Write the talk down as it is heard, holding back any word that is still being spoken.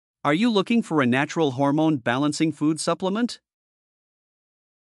Are you looking for a natural hormone balancing food supplement?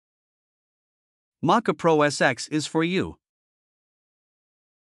 MacaPro SX is for you.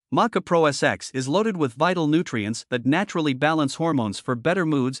 MacaPro SX is loaded with vital nutrients that naturally balance hormones for better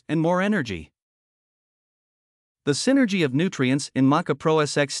moods and more energy. The synergy of nutrients in MacaPro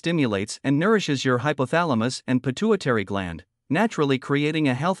SX stimulates and nourishes your hypothalamus and pituitary gland, naturally creating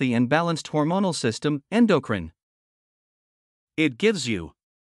a healthy and balanced hormonal system, endocrine. It gives you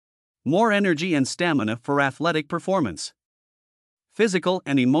more energy and stamina for athletic performance, physical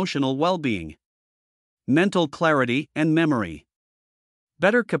and emotional well-being, mental clarity and memory,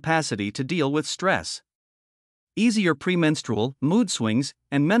 better capacity to deal with stress, easier premenstrual mood swings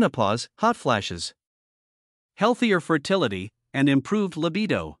and menopause hot flashes, healthier fertility and improved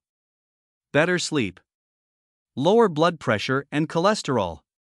libido, better sleep, lower blood pressure and cholesterol,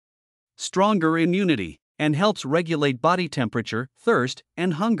 stronger immunity, and helps regulate body temperature, thirst,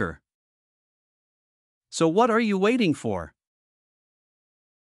 and hunger. So what are you waiting for?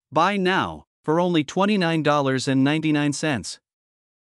 Buy now, for only $29.99.